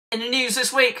In the news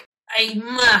this week, a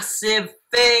massive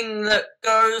thing that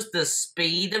goes the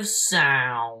speed of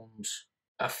sound.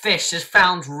 A fish is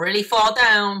found really far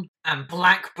down, and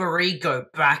BlackBerry go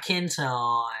back in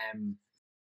time.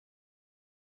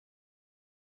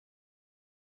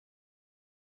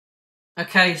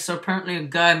 Okay, so apparently a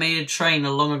guy made a train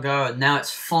long ago, and now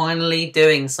it's finally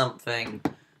doing something.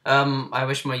 I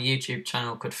wish my YouTube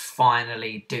channel could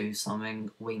finally do something.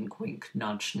 Wink, wink,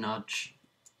 nudge, nudge.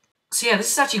 So yeah,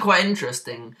 this is actually quite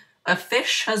interesting. A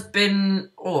fish has been,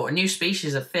 or a new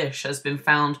species of fish has been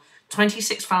found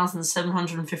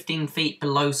 26,715 feet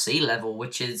below sea level,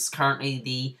 which is currently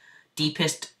the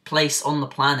deepest place on the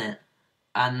planet.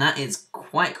 And that is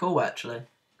quite cool, actually.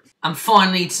 And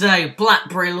finally today,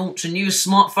 BlackBerry launched a new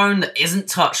smartphone that isn't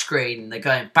touchscreen. They're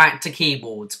going back to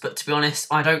keyboards, but to be honest,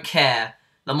 I don't care.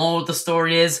 The moral of the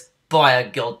story is, buy a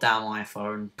goddamn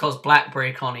iPhone. Because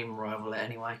BlackBerry can't even rival it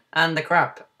anyway. And they're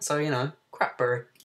crap. So, you know, crapberry.